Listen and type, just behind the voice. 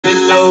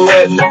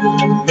silhouette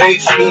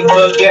makes me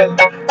forget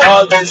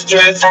all the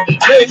stress.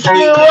 Makes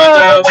me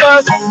wanna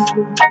bust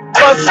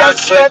that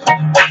sweat.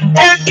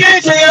 It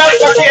keeps me up,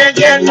 I can't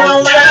get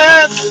no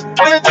rest.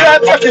 With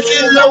that fucking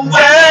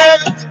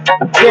silhouette.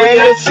 Yeah,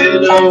 your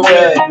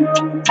silhouette.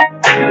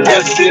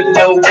 Your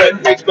silhouette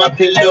makes my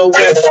pillow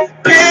wet.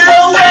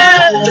 Pillow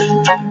wet.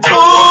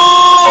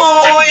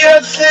 Ooh,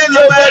 your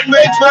silhouette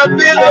makes my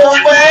pillow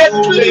wet,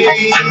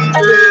 baby.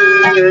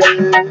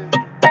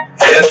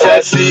 Yes,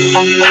 that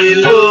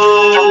silhouette.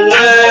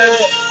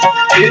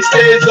 It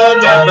stays on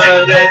my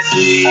mind, that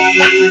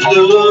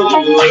silhouette.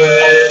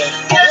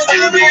 Yes, to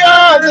be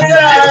on the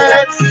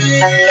side.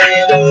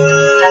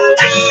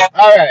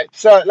 Alright,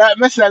 so like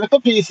I said, look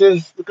at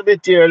pieces, look a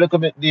bit here, look a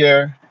bit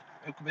there,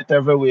 look a bit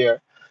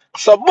everywhere.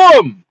 So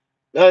boom!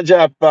 Now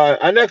Japan,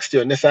 and next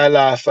tune, this is our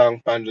last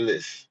song on the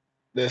list.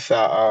 This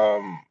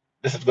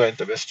is going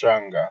to be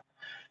stronger.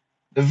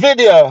 The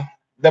video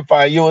up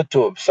on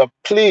YouTube, so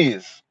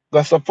please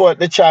go support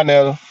the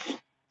channel,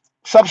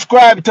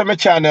 subscribe to my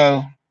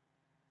channel,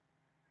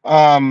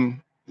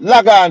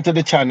 log on to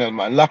the channel,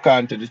 man,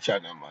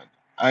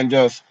 and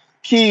just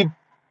keep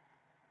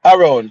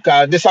around,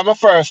 cause this is my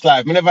first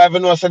live. Me never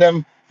even know so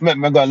them make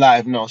me go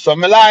live now. So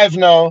I'm live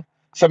now.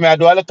 So me I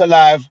do a little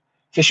live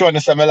for showing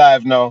us I'm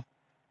live now.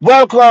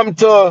 Welcome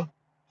to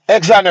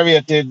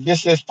Exonerated.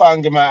 This is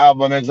Pangy, my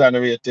album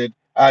Exonerated.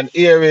 And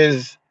here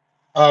is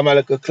a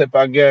little clip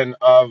again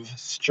of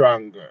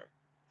Stronger.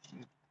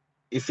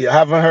 If you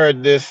haven't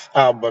heard this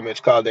album,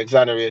 it's called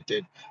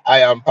Exonerated.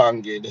 I am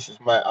Pangy. This is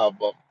my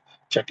album.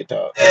 Check it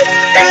out.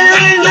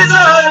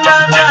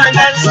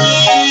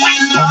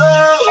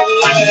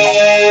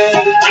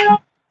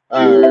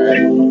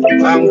 Alright.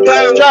 I'm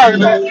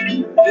Stronger.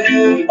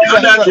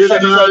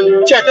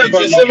 Check it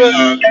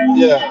out.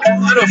 Yeah.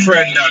 I'm a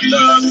friend of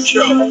the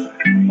show.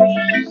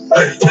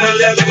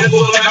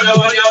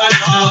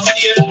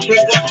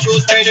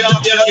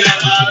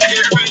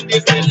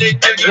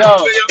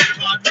 Yo,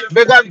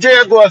 big up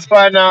J Ghost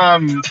for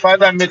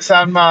the mix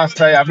and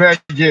master, yeah,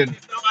 Virgin.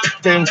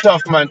 Thing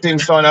tough, man, thing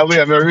sound away.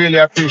 I really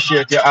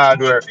appreciate your hard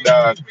work,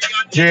 dog.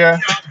 J,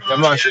 you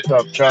mash it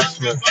up,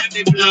 trust me.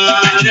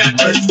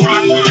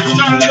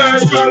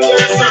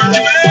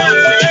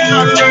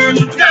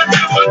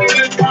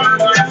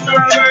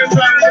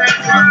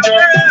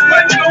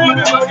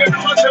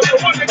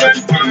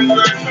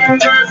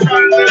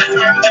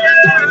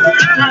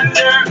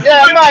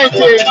 Yeah, my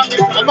thing,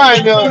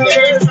 my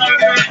music.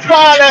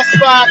 Flawless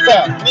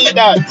Sparker, need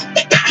that.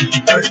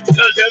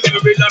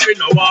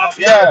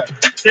 Yeah.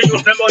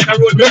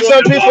 Make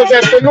some people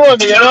get to know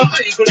me, you know?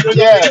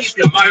 Yeah.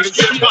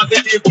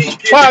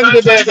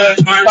 Pangy, baby.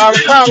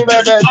 Pang,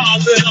 baby.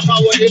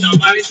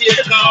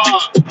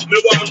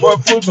 Work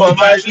food for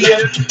my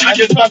ear. I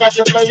just back at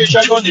your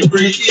position on the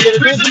bridge.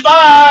 With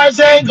bars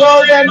and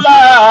golden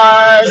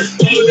bars.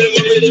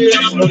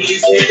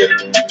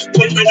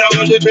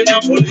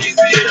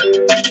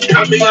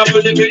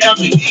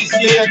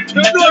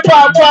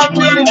 Papa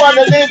really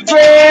wanna live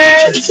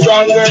great.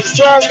 Stronger,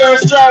 stronger,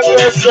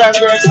 stronger,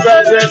 stronger,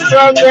 stronger,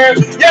 stronger.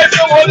 Yes,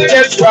 you wanna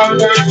get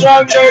stronger,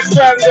 stronger,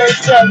 stronger,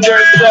 stronger,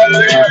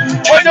 stronger.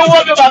 When you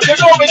want to back, you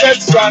know we get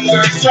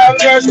stronger,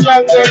 stronger,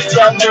 stronger,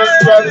 stronger,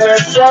 stronger,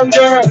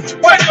 stronger.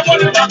 When you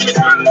want to back,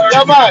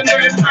 come on.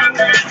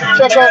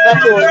 Check out that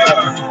tune.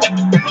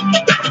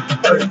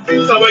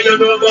 So when you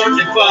know about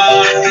it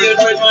fast, you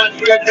know man,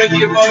 you get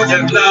ready about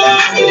them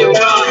class. You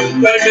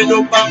want, when you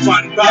know back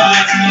one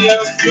pass,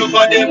 yes, you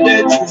got them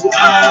there too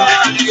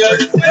hard,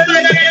 yes.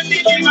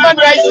 Man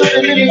right to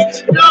the minute,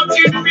 love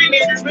you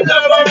minute, we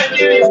love our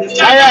minute.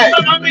 Alright.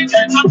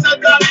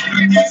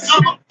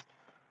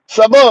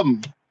 So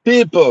boom,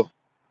 people,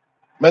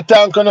 me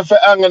thank you for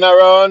hanging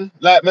around.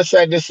 Like me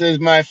said, this is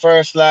my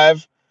first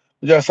live.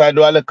 Just I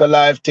do a little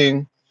live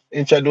thing.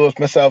 Introduce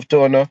myself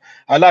to you.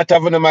 A lot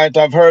of you might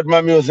have heard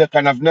my music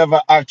and have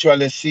never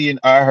actually seen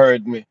or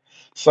heard me.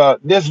 So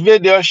this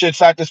video should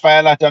satisfy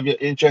a lot of your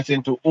interest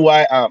into who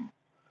I am,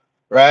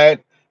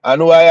 right?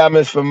 And who I am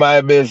is for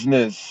my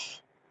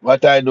business.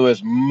 What I do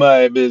is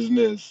my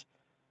business.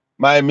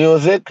 My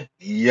music,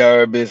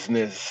 your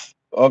business.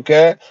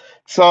 Okay?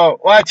 So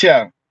watch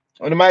ya.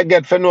 You might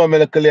get to know me a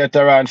little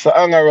later on. So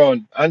hang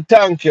around. And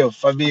thank you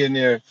for being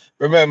here.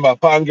 Remember,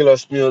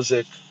 Pangillus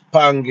music,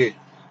 Pangy.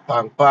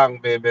 Pang, pang,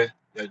 baby.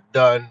 You're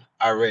done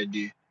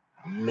already.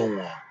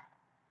 No.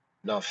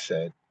 Enough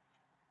said.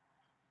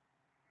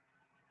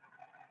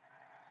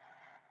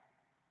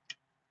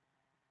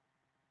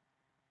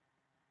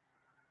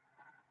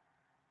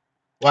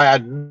 Why I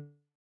don't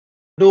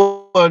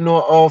know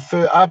how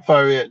to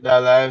operate the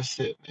live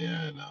set.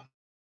 Yeah, you know.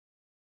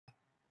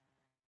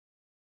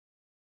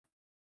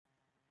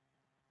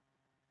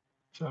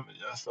 So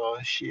I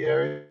just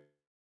share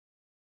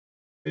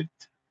it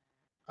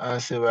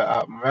and see what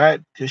happens,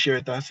 right? You share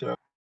it and see what.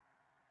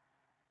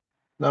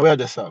 Now we're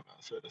just up.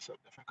 So this up.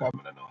 If I come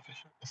in, I know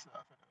official.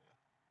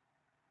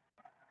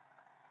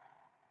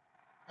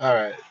 All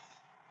right.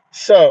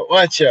 So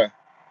watch ya.